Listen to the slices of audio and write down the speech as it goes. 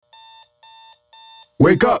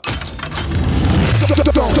Wake up!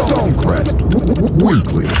 Stonecrest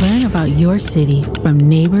Weekly. Learn about your city from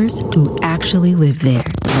neighbors who actually live there.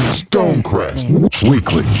 Stonecrest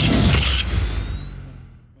Weekly.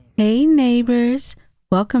 Hey neighbors,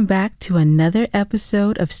 welcome back to another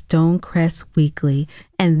episode of Stonecrest Weekly.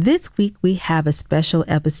 And this week we have a special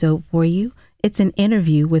episode for you. It's an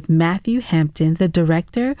interview with Matthew Hampton, the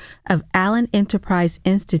director of Allen Enterprise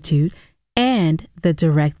Institute and the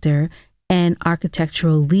director and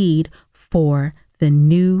architectural lead for the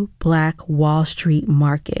new Black Wall Street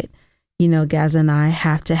Market. You know, Gaz and I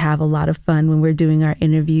have to have a lot of fun when we're doing our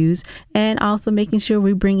interviews and also making sure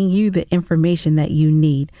we're bringing you the information that you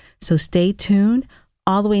need. So stay tuned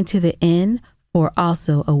all the way to the end for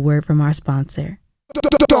also a word from our sponsor.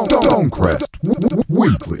 Stonecrest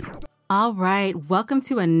Weekly. All right. Welcome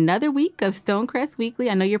to another week of Stonecrest Weekly.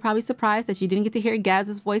 I know you're probably surprised that you didn't get to hear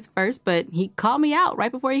Gaz's voice first, but he called me out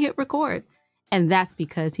right before he hit record. And that's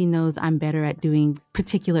because he knows I'm better at doing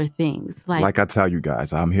particular things. Like I tell you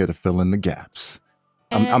guys, I'm here to fill in the gaps.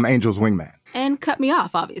 I'm Angel's wingman. And cut me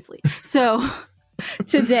off, obviously. So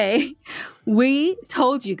today we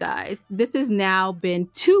told you guys, this has now been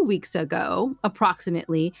 2 weeks ago,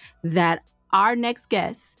 approximately, that our next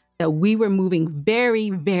guest that we were moving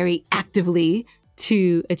very, very actively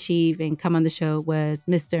to achieve and come on the show was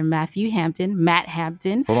Mr. Matthew Hampton, Matt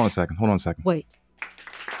Hampton. Hold on a second. Wait.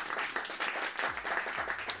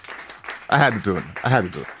 I had to do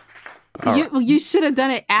it. You should have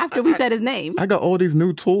done it after we said his name. I got all these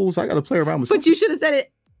new tools. I got to play around with But you should have said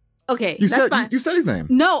it. Okay, that's fine. You said his name.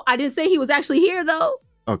 No, I didn't say he was actually here, though.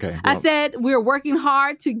 Okay. Well, I said we're working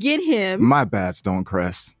hard to get him. My bad,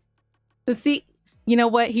 Stonecrest. See, you know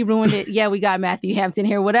what? He ruined it. Yeah, we got Matthew Hampton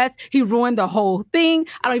here with us. He ruined the whole thing.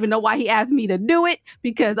 I don't even know why he asked me to do it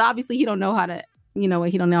because obviously he don't know how to, he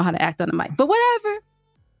don't know how to act on the mic. But whatever.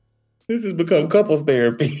 This has become couples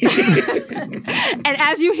therapy. And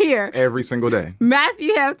as you hear, every single day,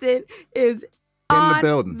 Matthew Hampton is on the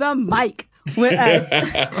building, the mic with us.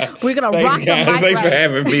 We're going to rock the mic. Thanks for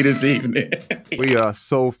having me this evening. We are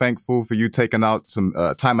so thankful for you taking out some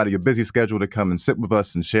time out of your busy schedule to come and sit with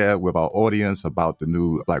us and share with our audience about the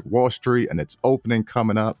new Black Wall Street and its opening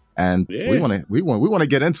coming up. And we want to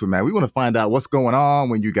get into it, man. We want to find out what's going on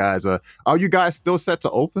when you guys are you guys still set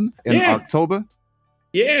to open in October?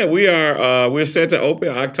 Yeah, we are. We're set to open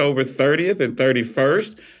October 30th and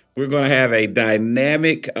 31st. We're going to have a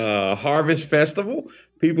dynamic harvest festival.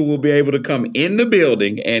 People will be able to come in the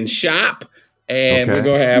building and shop. And we're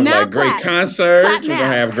going to have great concerts. We're going to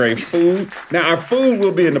have great food. Now, our food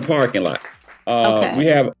will be in the parking lot. We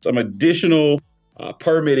have some additional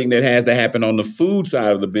permitting that has to happen on the food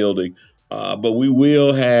side of the building. But we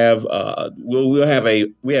will have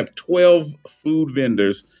we have 12 food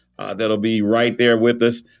vendors that'll be right there with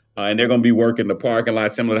us. And they're going to be working the parking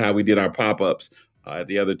lot, similar to how we did our pop-ups at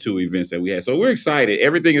the other two events that we had. So we're excited.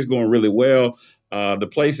 Everything is going really well. The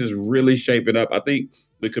place is really shaping up. I think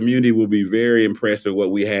the community will be very impressed with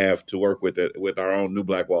what we have to work with our own new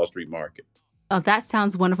Black Wall Street Market. Oh, that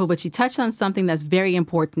sounds wonderful. But you touched on something that's very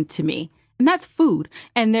important to me, and that's food.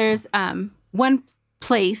 And there's one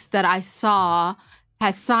place that I saw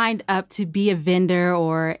has signed up to be a vendor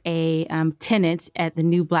or a tenant at the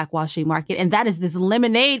new Black Wall Street Market, and that is this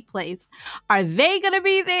lemonade place. Are they going to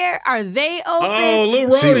be there? Are they open? Oh,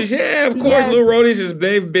 Little Roadies, yeah, of course. Yes. Little Roadies,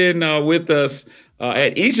 they've been with us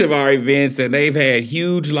at each of our events, and they've had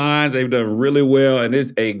huge lines. They've done really well, and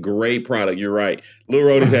it's a great product. You're right. Little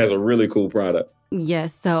Roadies has a really cool product.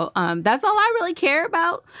 Yes, so that's all I really care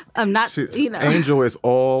about. Angel is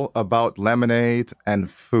all about lemonade and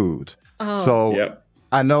food. Oh. So. Yep.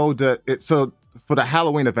 I know that for the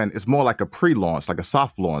Halloween event, it's more like a pre-launch, like a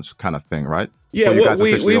soft launch kind of thing, right? Yeah,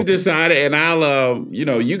 we've decided, and I'll,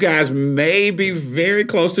 you guys may be very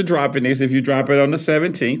close to dropping this if you drop it on the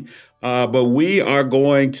 17th. But we are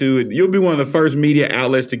going to, you'll be one of the first media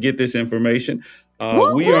outlets to get this information.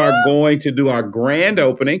 We are going to do our grand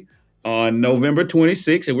opening on November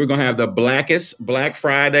 26th, and we're going to have the blackest Black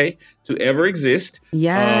Friday to ever exist.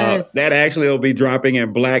 Yes. That actually will be dropping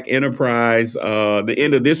in Black Enterprise the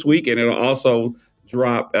end of this week, and it'll also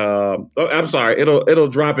drop, it'll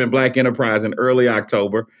drop in Black Enterprise in early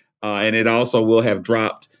October, and it also will have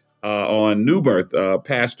dropped on New Birth.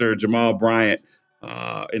 Pastor Jamal Bryant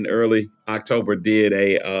in early October did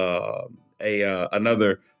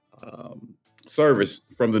another service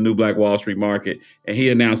from the new Black Wall Street Market. And he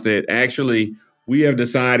announced that actually we have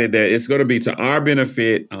decided that it's going to be to our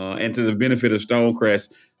benefit and to the benefit of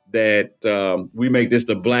Stonecrest that we make this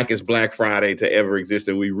the blackest Black Friday to ever exist.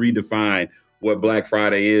 And we redefine what Black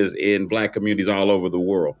Friday is in Black communities all over the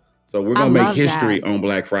world. So we're going to make history on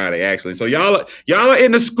Black Friday, actually. So y'all are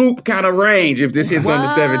in the scoop kind of range if this hits on the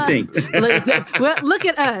 17th. Look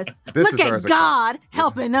at us. Look at God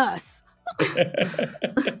helping us.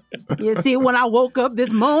 You see, when I woke up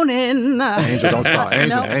this morning. Angel, don't start.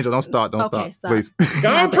 Angel, don't start. Don't stop. Sorry. Please.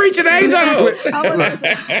 Don't preach it, Angel.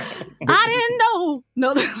 I didn't know.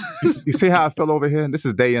 No. You see how I feel over here? This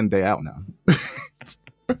is day in, day out now.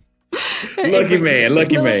 Lucky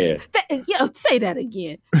man. Say that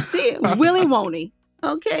again. See, Willie won't he?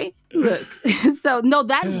 Okay, look. So, no,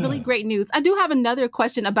 that is really great news. I do have another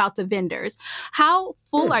question about the vendors. How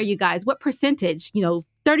full are you guys? What percentage? 30%,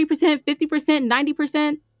 50%,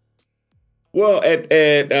 90%? Well,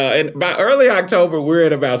 by early October, we're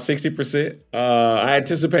at about 60%. I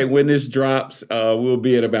anticipate when this drops, we'll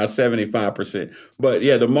be at about 75%. But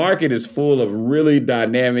yeah, the market is full of really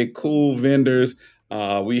dynamic, cool vendors.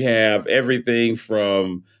 We have everything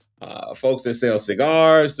from folks that sell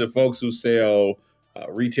cigars to folks who sell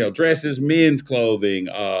retail dresses, men's clothing,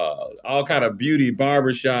 all kind of beauty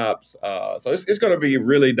barbershops. So it's going to be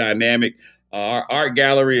really dynamic. Our art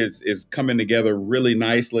gallery is coming together really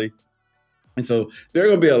nicely. And so there are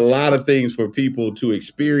going to be a lot of things for people to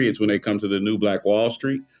experience when they come to the new Black Wall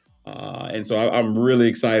Street. And so I'm really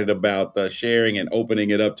excited about sharing and opening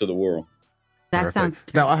it up to the world. That sounds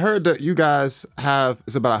great. Now, I heard that you guys have,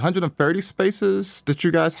 it's about 130 spaces that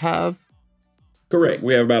you guys have. Correct.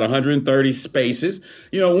 We have about 130 spaces.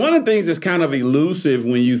 One of the things that's kind of elusive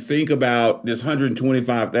when you think about this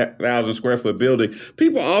 125,000 square foot building,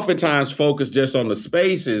 people oftentimes focus just on the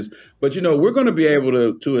spaces, but we're going to be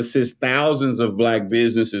able to assist thousands of Black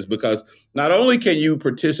businesses because not only can you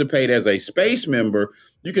participate as a space member,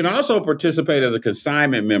 you can also participate as a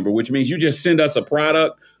consignment member, which means you just send us a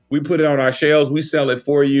product, we put it on our shelves, we sell it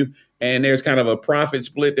for you, and there's kind of a profit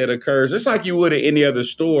split that occurs, just like you would at any other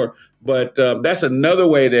store. But that's another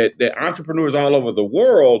way that entrepreneurs all over the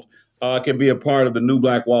world can be a part of the new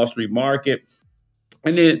Black Wall Street market.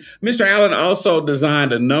 And then Mr. Allen also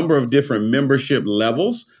designed a number of different membership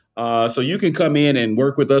levels. So you can come in and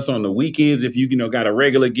work with us on the weekends if you got a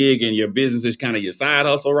regular gig and your business is kind of your side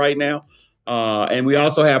hustle right now. And we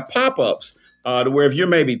also have pop-ups to where if you're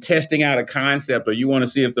maybe testing out a concept or you want to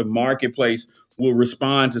see if the marketplace will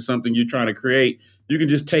respond to something you're trying to create, you can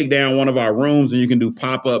just take down one of our rooms and you can do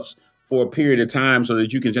pop-ups for a period of time so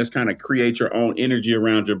that you can just kind of create your own energy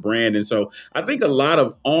around your brand. And so I think a lot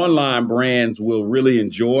of online brands will really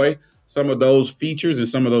enjoy some of those features and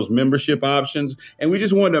some of those membership options. And we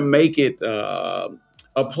just wanted to make it a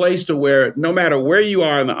place to where no matter where you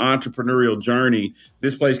are in the entrepreneurial journey,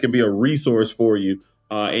 this place can be a resource for you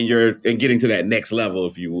and getting to that next level,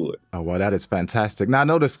 if you would. Oh, well, that is fantastic. Now, I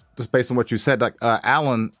noticed, just based on what you said, like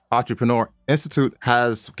Allen Entrepreneur Institute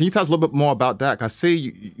can you tell us a little bit more about that? I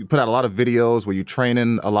see you put out a lot of videos where you're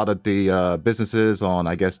training a lot of the businesses on,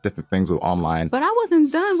 I guess, different things with online. But I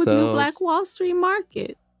wasn't done with New Black Wall Street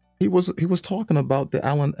Market. He was talking about the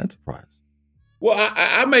Allen Enterprise. Well,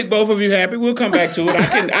 I make both of you happy. We'll come back to it.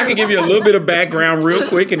 I can give you a little bit of background real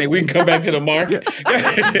quick, and then we can come back to the market.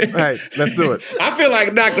 Hey, let's do it. I feel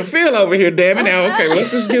like Dr. Phil over here, damn it. Now, okay, let's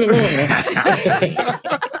just get along.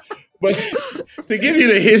 But to give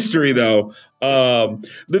you the history, though,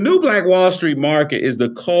 the new Black Wall Street market is the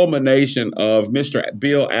culmination of Mr.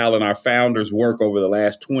 Bill Allen, our founder's work over the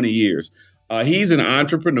last 20 years. He's an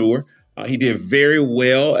entrepreneur. He did very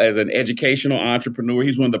well as an educational entrepreneur.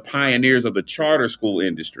 He's one of the pioneers of the charter school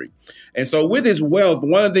industry. And so with his wealth,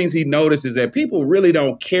 one of the things he noticed is that people really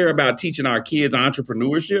don't care about teaching our kids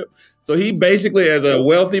entrepreneurship. So he basically, as a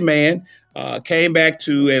wealthy man, came back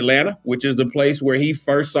to Atlanta, which is the place where he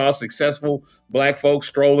first saw successful Black folks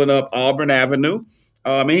strolling up Auburn Avenue.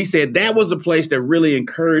 And he said, that was the place that really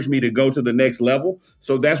encouraged me to go to the next level.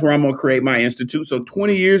 So that's where I'm going to create my institute. So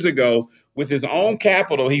 20 years ago, with his own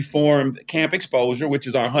capital, he formed Camp Exposure, which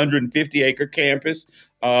is our 150-acre campus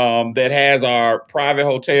that has our private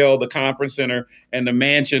hotel, the conference center, and the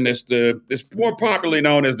mansion that's more popularly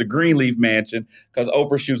known as the Greenleaf Mansion because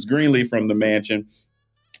Oprah shoots Greenleaf from the mansion.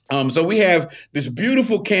 So we have this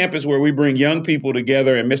beautiful campus where we bring young people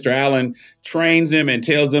together, and Mr. Allen trains them and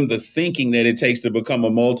tells them the thinking that it takes to become a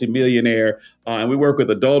multimillionaire. And we work with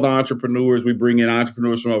adult entrepreneurs. We bring in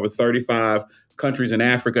entrepreneurs from over 35 countries in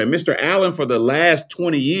Africa. And Mr. Allen, for the last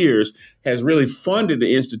 20 years, has really funded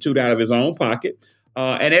the Institute out of his own pocket.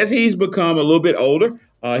 And as he's become a little bit older,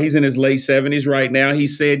 he's in his late 70s right now, he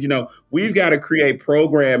said, we've got to create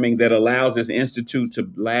programming that allows this institute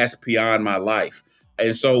to last beyond my life.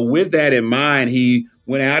 And so with that in mind, he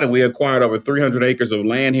went out and we acquired over 300 acres of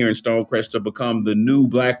land here in Stonecrest to become the new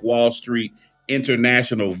Black Wall Street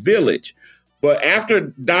International Village. But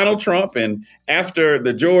after Donald Trump and after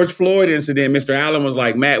the George Floyd incident, Mr. Allen was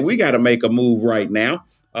like, Matt, we got to make a move right now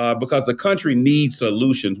because the country needs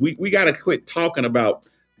solutions. We got to quit talking about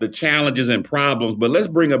the challenges and problems, but let's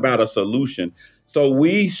bring about a solution. So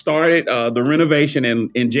we started the renovation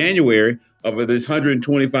in January of this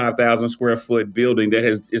 125,000 square foot building that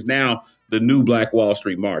is now the new Black Wall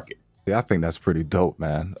Street Market. Yeah, I think that's pretty dope,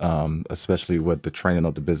 man. Especially with the training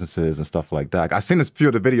of the businesses and stuff like that. I seen a few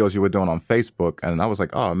of the videos you were doing on Facebook, and I was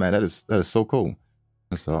like, oh man, that is so cool.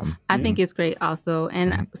 So, I think it's great also.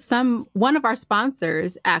 And one of our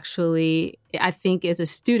sponsors actually, I think, is a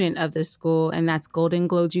student of the school, and that's Golden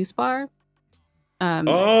Glow Juice Bar.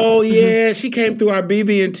 She came through our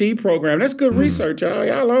BB&T program. That's good research, y'all.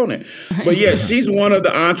 Y'all own it. But yeah, she's one of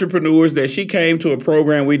the entrepreneurs that she came to a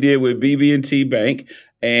program we did with BB&T Bank.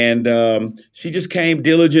 And she just came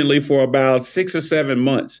diligently for about 6 or 7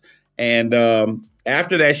 months. And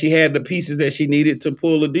after that, she had the pieces that she needed to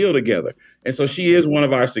pull the deal together. And so she is one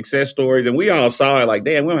of our success stories. And we all saw it like,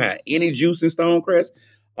 damn, we don't have any juice in Stonecrest.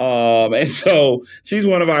 And so she's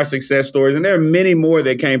one of our success stories. And there are many more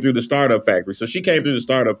that came through the Startup Factory. So she came through the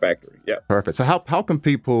Startup Factory. Yeah. Perfect. So how can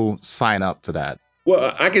people sign up to that?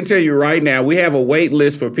 Well, I can tell you right now, we have a wait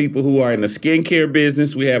list for people who are in the skincare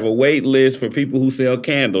business. We have a wait list for people who sell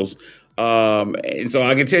candles. And so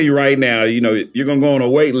I can tell you right now, you're going to go on a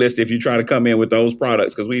wait list if you try to come in with those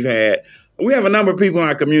products, because we have a number of people in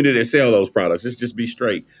our community that sell those products. Let's just be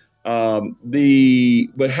straight. But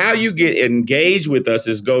how you get engaged with us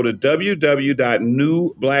is go to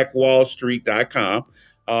www.newblackwallstreet.com.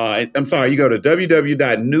 I'm sorry, you go to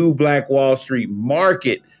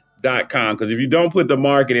www.newblackwallstreetmarket.com, because if you don't put the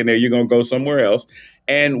market in there, you're going to go somewhere else.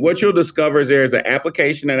 And what you'll discover is there's an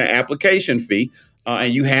application and an application fee,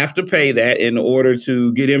 and you have to pay that in order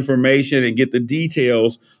to get information and get the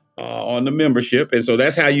details on the membership. And so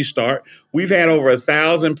that's how you start. We've had over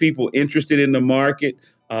 1,000 people interested in the market.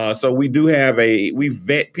 So we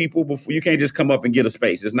vet people before. You can't just come up and get a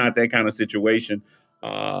space. It's not that kind of situation.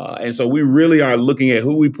 And so we really are looking at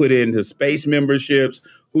who we put into space memberships,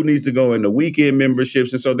 who needs to go into weekend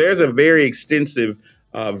memberships. And so there's a very extensive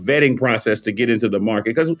vetting process to get into the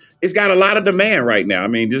market, because it's got a lot of demand right now. I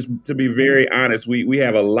mean, just to be very honest, we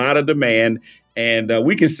have a lot of demand, and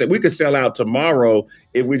we could sell out tomorrow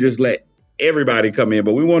if we just let everybody come in.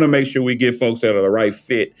 But we want to make sure we get folks that are the right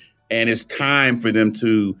fit, and it's time for them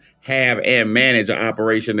to have and manage an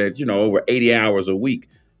operation that's over 80 hours a week.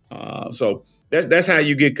 So that's how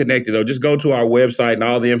you get connected, though. Just go to our website, and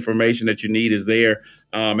all the information that you need is there.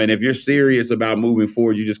 And if you're serious about moving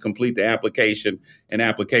forward, you just complete the application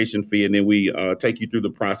fee, and then we take you through the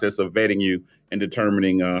process of vetting you and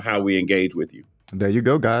determining how we engage with you. There you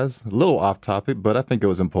go, guys. A little off topic, but I think it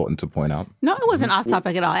was important to point out. No, it wasn't off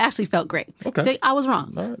topic at all. I actually felt great. Okay. See, I was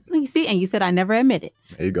wrong. All right. You see, and you said I never admit it.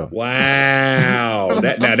 There you go. Wow.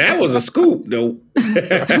 that was a scoop, though.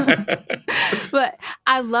 But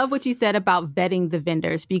I love what you said about vetting the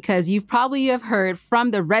vendors, because you probably have heard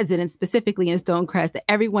from the residents, specifically in Stonecrest, that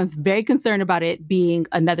everyone's very concerned about it being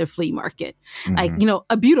another flea market, like,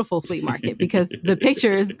 a beautiful flea market, because the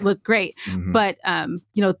pictures look great. But,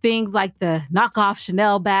 things like the knockoff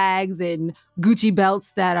Chanel bags and Gucci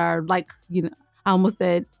belts that are like, I almost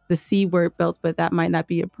said the C word belts, but that might not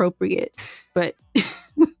be appropriate. But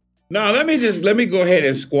no, let me go ahead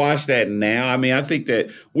and squash that now. I mean, I think that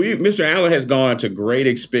Mr. Allen has gone to great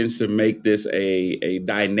expense to make this a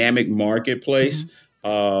dynamic marketplace. A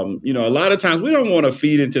lot of times we don't want to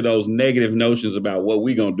feed into those negative notions about what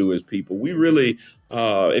we're going to do as people. We really,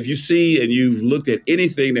 if you see and you've looked at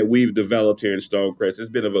anything that we've developed here in Stonecrest, it's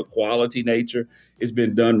been of a quality nature. It's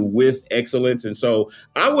been done with excellence. And so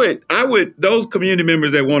I would, those community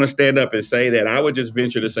members that want to stand up and say that, I would just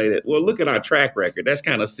venture to say that, well, look at our track record. That's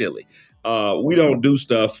kind of silly. We don't do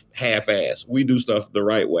stuff half-assed. We do stuff the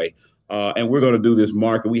right way. And we're going to do this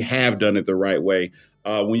market. We have done it the right way.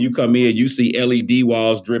 When you come in, you see LED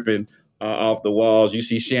walls dripping off the walls. You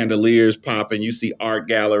see chandeliers popping. You see art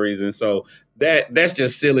galleries. And so that's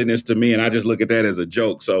just silliness to me. And I just look at that as a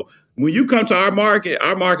joke. So when you come to our market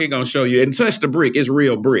going to show you, and touch the brick, it's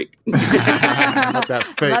real brick. Not that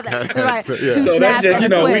fake. Right. So, yeah. So that's just,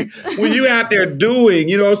 when you out there doing,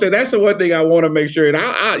 that's the one thing I want to make sure. And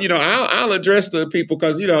I'll address the people,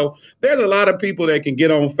 because, there's a lot of people that can get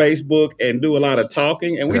on Facebook and do a lot of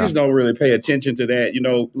talking, and we just don't really pay attention to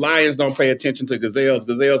that. Lions don't pay attention to gazelles.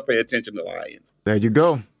 Gazelles pay attention to lions. There you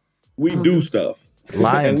go. We do stuff.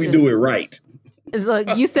 Lions. And we do it right.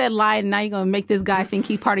 Look, you said lie, and now you're gonna make this guy think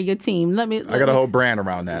he's part of your team. I got a whole brand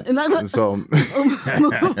around that. So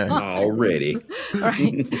already.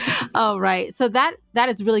 All right. So that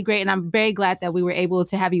is really great, and I'm very glad that we were able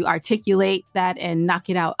to have you articulate that and knock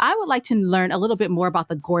it out. I would like to learn a little bit more about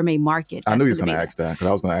the gourmet market. I knew he was going to ask that, because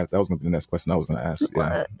I was going to ask. That was going to be the next question I was going to ask.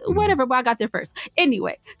 Yeah. Whatever, but I got there first.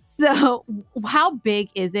 Anyway, so how big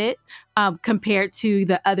is it compared to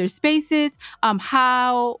the other spaces?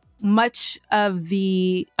 How much of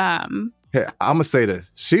the Hey, I'm gonna say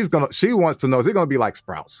this. She wants to know, is it gonna be like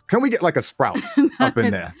Sprouts? Can we get like a Sprouts up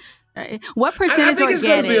in there? What percentage? I think it's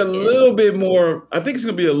going to be a little bit more. I think it's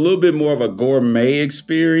going to be a little bit more of a gourmet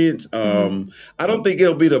experience. I don't think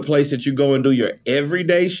it'll be the place that you go and do your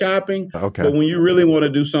everyday shopping. Okay. But when you really want to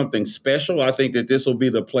do something special, I think that this will be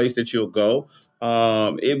the place that you'll go.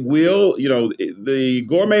 It will, the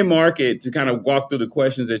gourmet market, to kind of walk through the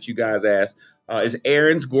questions that you guys asked, is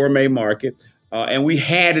Aaron's Gourmet Market. And we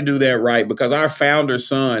had to do that right because our founder's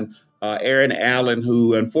son, Aaron Allen,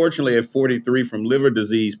 who unfortunately at 43 from liver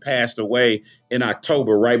disease, passed away in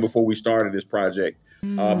October, right before we started this project.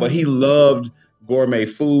 But he loved gourmet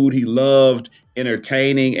food. He loved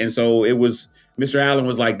entertaining. And so Mr. Allen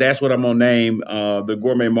was like, that's what I'm going to name the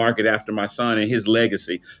Gourmet Market after my son and his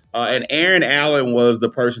legacy. And Aaron Allen was the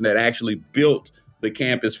person that actually built the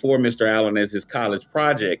campus for Mr. Allen as his college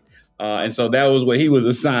project. And so that was what he was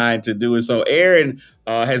assigned to do. And so Aaron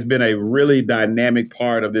has been a really dynamic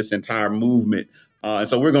part of this entire movement. And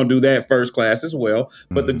so we're going to do that first class as well.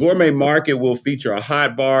 But the Gourmet Market will feature a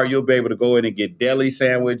hot bar. You'll be able to go in and get deli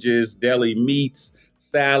sandwiches, deli meats,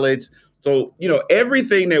 salads. So,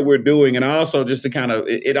 everything that we're doing, and also just to kind of,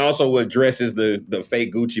 it also addresses the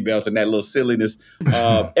fake Gucci belts and that little silliness.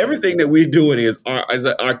 Everything that we're doing is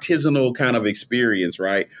an artisanal kind of experience,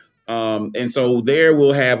 right? And so there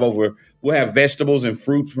we'll have vegetables and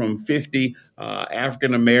fruits from 50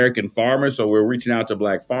 African-American farmers. So we're reaching out to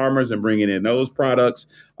Black farmers and bringing in those products.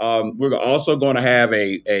 We're also going to have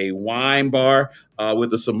a wine bar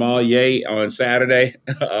with a sommelier on Saturday.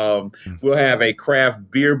 We'll have a craft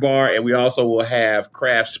beer bar, and we also will have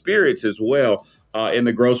craft spirits as well in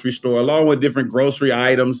the grocery store, along with different grocery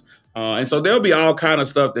items. And so there'll be all kind of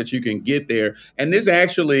stuff that you can get there. And this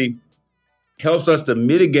actually helps us to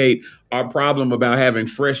mitigate our problem about having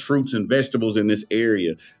fresh fruits and vegetables in this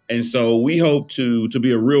area. And so we hope to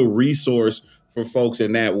be a real resource for folks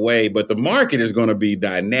in that way. But the market is going to be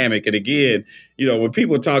dynamic. And again, when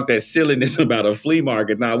people talk that silliness about a flea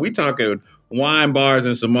market, now we talking wine bars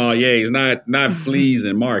and sommeliers, not fleas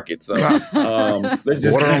and markets. So let's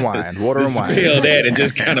just water and wine dispel that and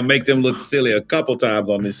just kind of make them look silly a couple times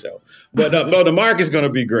on this show. But no, the market's going to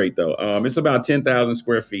be great though. It's about 10,000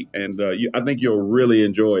 square feet, and I think you'll really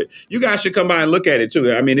enjoy it. You guys should come by and look at it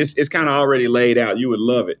too. I mean, it's kind of already laid out. You would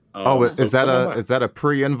love it. Is that a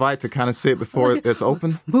pre-invite to kind of see it before it's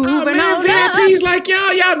open? Moving on VIPs like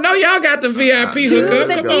y'all know y'all got the VIP hookup.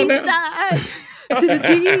 Come on now. To the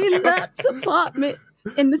deluxe apartment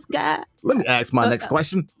in the sky. Let me ask my next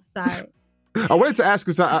question. Sorry. I wanted to ask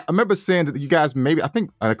you, so I remember saying that you guys maybe, I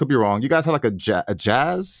think, I could be wrong, you guys had like a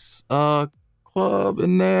jazz club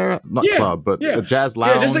in there? A jazz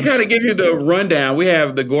lounge? Yeah, just to kind of give you the rundown, we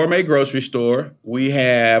have the Gourmet Grocery Store. We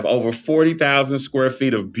have over 40,000 square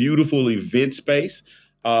feet of beautiful event space.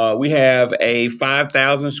 We have a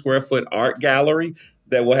 5,000 square foot art gallery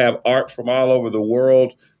that will have art from all over the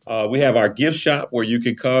world. We have our gift shop where you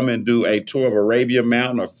can come and do a tour of Arabian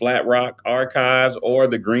Mountain or Flat Rock Archives or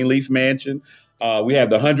the Greenleaf Mansion. We have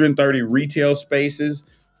the 130 retail spaces.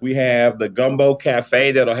 We have the Gumbo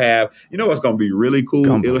Cafe that'll have, what's going to be really cool?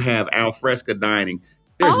 Gumbo. It'll have al fresco dining.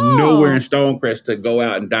 There's nowhere in Stonecrest to go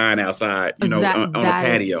out and dine outside, on a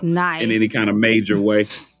patio in any kind of major way.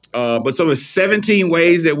 But so there's 17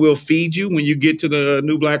 ways that we'll feed you when you get to the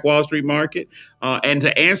New Black Wall Street Market. And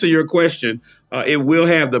to answer your question, it will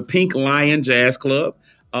have the Pink Lion Jazz Club.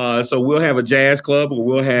 So we'll have a jazz club where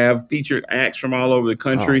we'll have featured acts from all over the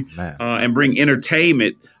country and bring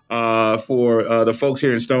entertainment for the folks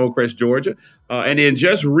here in Stonecrest, Georgia. And then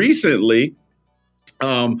just recently,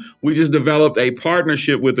 we just developed a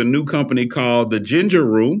partnership with a new company called the Ginger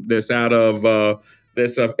Room that's up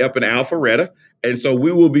in Alpharetta. And so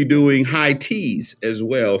we will be doing high teas as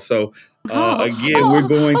well. So we're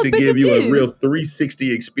going to give you a real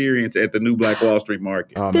 360 experience at the New Black Wall Street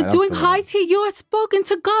Market. They're doing high tea. You had spoken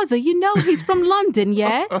to Gaza. He's from London,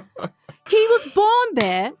 yeah? He was born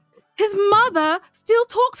there. His mother still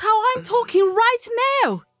talks how I'm talking right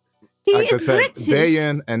now. He is British. Day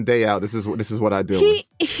in and day out. This is what I do.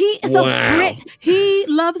 He is a Brit. He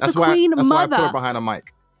loves the Queen Mother. That's why I put her behind a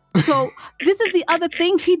mic. So this is the other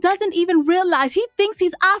thing. He doesn't even realize. He thinks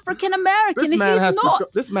he's African American, and he's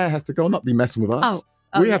not. This man has to go. Not be messing with us.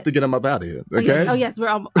 We have to get him up out of here. Okay. Oh yes, we're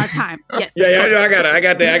on our time. Yes. Yeah, I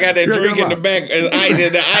got that drink in the back.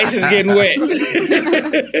 The ice is getting wet.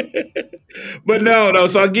 But no.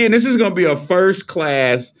 So again, this is going to be a first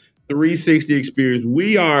class 360 experience.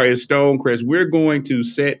 We are at Stonecrest. We're going to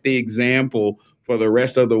set the example for the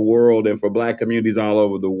rest of the world and for Black communities all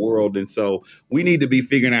over the world. And so we need to be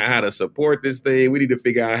figuring out how to support this thing. We need to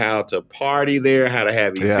figure out how to party there, how to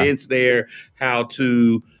have events there, how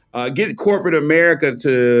to get corporate America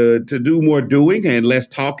to do more doing and less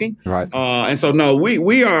talking. Right. And so, no, we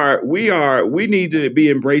need to be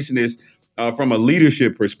embracing this from a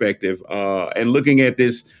leadership perspective and looking at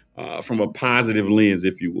this from a positive lens,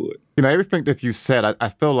 if you would. Everything that you said, I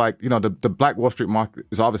feel like, the Black Wall Street market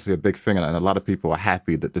is obviously a big thing, and a lot of people are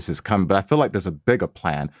happy that this is coming, but I feel like there's a bigger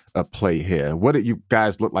plan at play here. What do you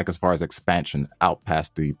guys look like as far as expansion out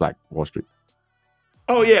past the Black Wall Street?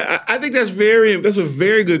 Oh, yeah, I think that's a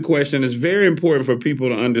very good question. It's very important for people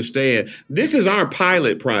to understand. This is our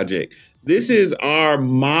pilot project. This is our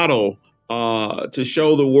model to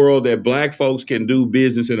show the world that Black folks can do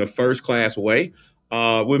business in a first-class way.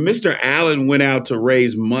 When Mr. Allen went out to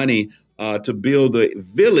raise money to build a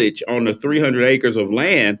village on the 300 acres of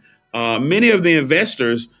land, many of the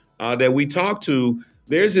investors that we talked to,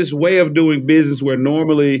 there's this way of doing business where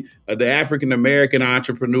normally the African-American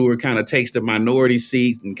entrepreneur kind of takes the minority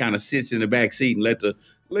seat and kind of sits in the back seat and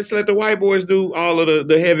let's let the white boys do all of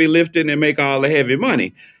the heavy lifting and make all the heavy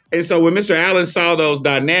money. And so when Mr. Allen saw those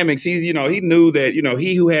dynamics, he knew that,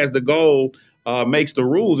 he who has the goal makes the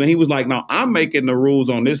rules. And he was like, no, I'm making the rules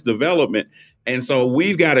on this development. And so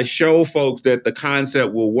we've got to show folks that the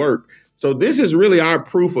concept will work. So this is really our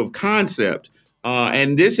proof of concept.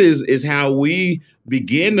 And this is how we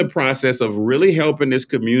begin the process of really helping this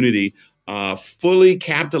community fully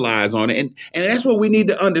capitalize on it. And that's what we need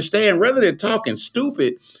to understand. Rather than talking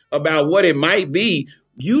stupid about what it might be,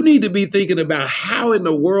 you need to be thinking about how in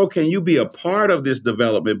the world can you be a part of this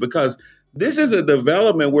development? Because this is a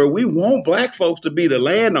development where we want Black folks to be the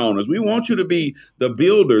landowners. We want you to be the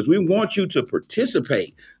builders. We want you to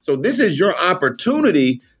participate. So this is your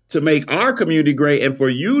opportunity to make our community great and for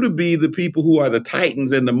you to be the people who are the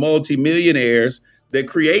titans and the multimillionaires that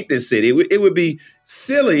create this city. It would be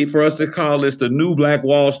silly for us to call this the new Black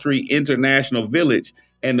Wall Street International Village,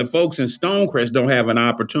 and the folks in Stonecrest don't have an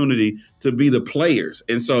opportunity to be the players.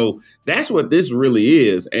 And so that's what this really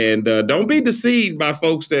is. And don't be deceived by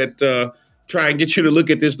folks that try and get you to look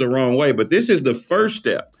at this the wrong way. But this is the first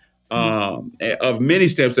step of many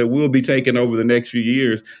steps that we'll be taking over the next few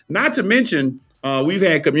years. Not to mention, we've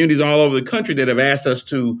had communities all over the country that have asked us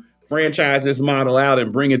to franchise this model out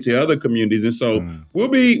and bring it to other communities. And so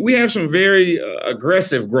we have some very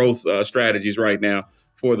aggressive growth strategies right now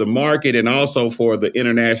for the market and also for the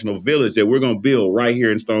international village that we're going to build right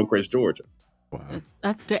here in Stonecrest, Georgia. Wow.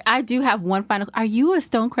 That's great. I do have one final. Are you a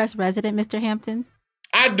Stonecrest resident, Mr. Hampton?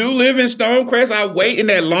 I do live in Stonecrest. I wait in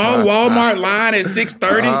that long Walmart line at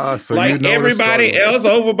 6:30, so like everybody else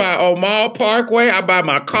over by Omaha Parkway. I buy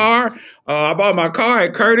my car. I bought my car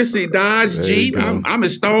at Courtesy Dodge Jeep. I'm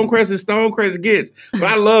as Stonecrest as Stonecrest gets. But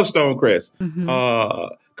I love Stonecrest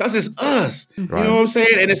because it's us. You know what I'm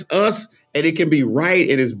saying? And it's us. And it can be right,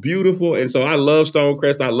 and it's beautiful. And so I love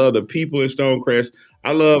Stonecrest. I love the people in Stonecrest.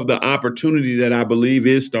 I love the opportunity that I believe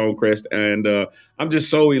is Stonecrest. And I'm just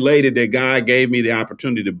so elated that God gave me the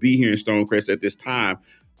opportunity to be here in Stonecrest at this time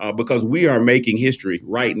because we are making history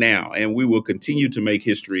right now, and we will continue to make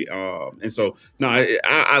history. And so, no,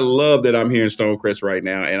 I love that I'm here in Stonecrest right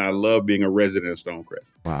now, and I love being a resident of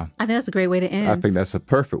Stonecrest. Wow. I think that's a great way to end. I think that's a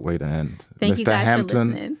perfect way to end. Thank Mr. you guys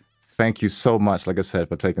Hampton, for listening. Thank you so much, like I said,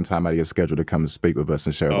 for taking time out of your schedule to come and speak with us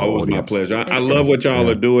and share our audience. It was my pleasure. I love what y'all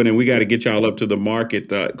are doing, and we got to get y'all up to the market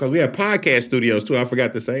because we have podcast studios, too. I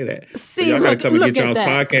forgot to say that. See, y'all got to come and get y'all's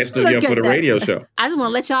podcast studio for the radio show. I just want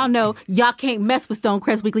to let y'all know y'all can't mess with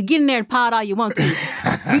Stonecrest Weekly. Get in there and pod all you want to.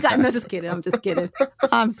 No, just kidding. I'm just kidding.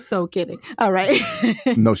 I'm so kidding. All right.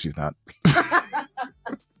 No, she's not.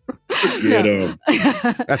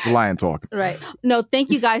 That's the lion talking. Right. No, thank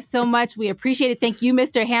you guys so much. We appreciate it. Thank you,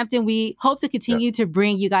 Mr. Hampton. We hope to continue to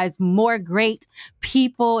bring you guys more great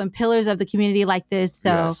people and pillars of the community like this.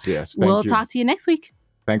 So yes. We'll talk to you next week.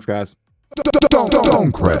 Thanks, guys.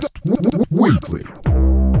 Stonecrest Weekly.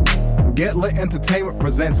 Get Lit Entertainment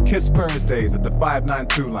presents Kiss Thursdays at the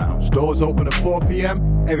 592 Lounge. Doors open at 4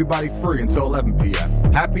 p.m. Everybody free until 11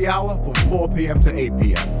 p.m. Happy hour from 4 p.m. to 8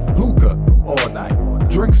 p.m. Hookah all night.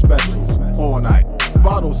 Drink specials all night.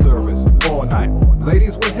 Bottle service all night.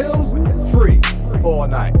 Ladies with heels free all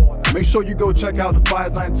night. Make sure sure you go check out the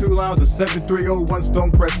 592 Lounge at 7301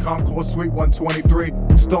 Stonecrest Concourse Suite 123,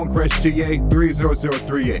 Stonecrest, GA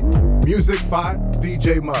 30038. Music by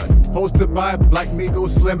DJ Mud. Hosted by Black Migo,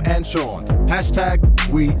 Slim, and Sean. Hashtag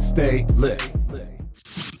We Stay Lit.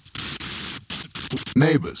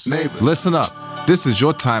 Neighbors, listen up. This is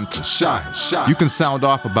your time to shine. You can sound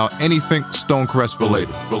off about anything Stonecrest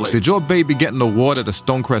related. Did your baby get an award at a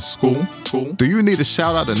Stonecrest school? Do you need to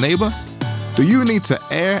shout out a neighbor? Do you need to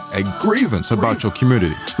air a grievance about your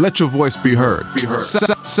community? Let your voice be heard.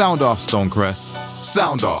 Sound off, Stonecrest.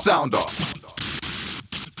 Sound off.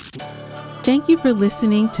 Thank you for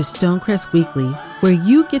listening to Stonecrest Weekly, where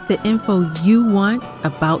you get the info you want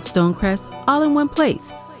about Stonecrest all in one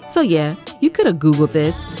place. So yeah, you could have Googled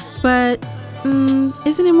this, but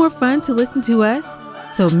isn't it more fun to listen to us?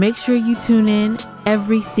 So make sure you tune in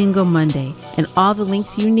every single Monday, and all the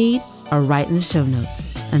links you need are right in the show notes.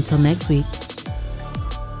 Until next week.